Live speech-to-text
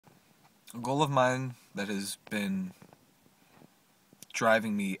A goal of mine that has been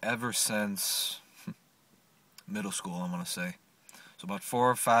driving me ever since middle school, I want to say. So about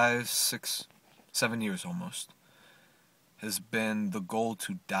 4, 5, 6, 7 years almost, has been the goal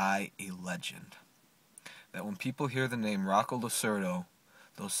to die a legend. That when people hear the name Rocco Lacerdo,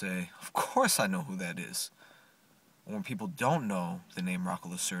 they'll say, of course I know who that is. And when people don't know the name Rocco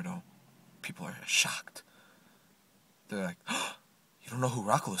Lacerdo, people are shocked. They're like, oh, you don't know who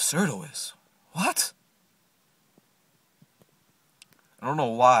Rocco Lacerdo is? What? I don't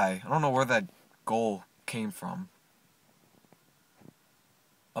know why. I don't know where that goal came from.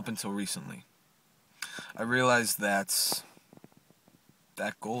 Up until recently, I realized that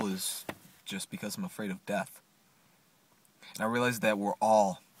goal is just because I'm afraid of death. And I realized that we're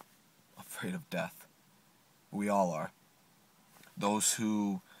all afraid of death. We all are. Those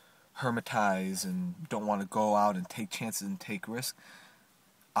who hermitize and don't want to go out and take chances and take risks,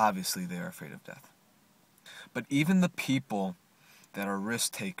 obviously they're afraid of death. But even the people that are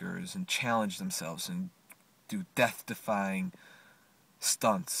risk takers and challenge themselves and do death-defying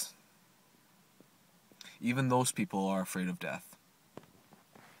stunts, even those people are afraid of death.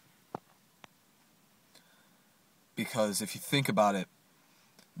 Because if you think about it,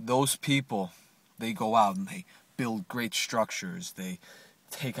 those people, they go out and they build great structures, they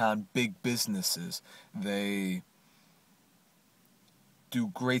take on big businesses, they do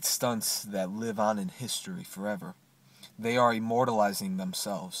great stunts that live on in history forever. They are immortalizing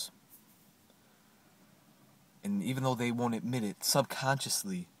themselves. And even though they won't admit it,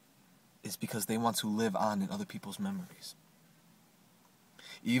 subconsciously, it's because they want to live on in other people's memories.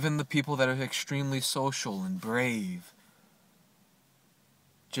 Even the people that are extremely social and brave,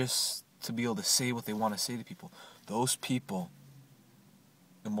 just to be able to say what they want to say to people, those people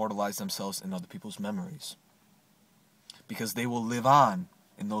immortalize themselves in other people's memories. Because they will live on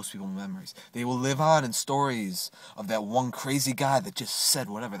in those people's memories. They will live on in stories of that one crazy guy that just said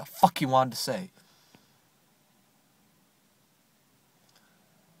whatever the fuck he wanted to say.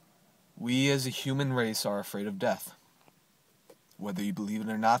 We as a human race are afraid of death. Whether you believe it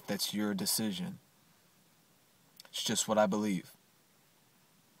or not, that's your decision. It's just what I believe.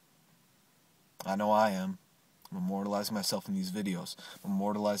 I know I am. I'm immortalizing myself in these videos. I'm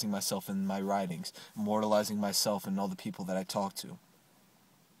immortalizing myself in my writings. I'm immortalizing myself in all the people that I talk to.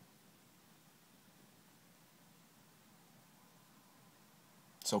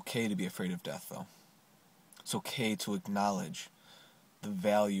 It's okay to be afraid of death, though. It's okay to acknowledge the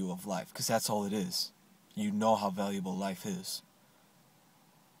value of life, because that's all it is. You know how valuable life is.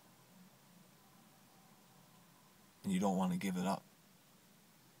 And you don't want to give it up.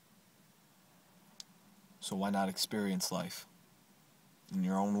 So why not experience life in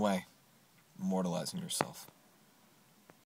your own way, immortalizing yourself?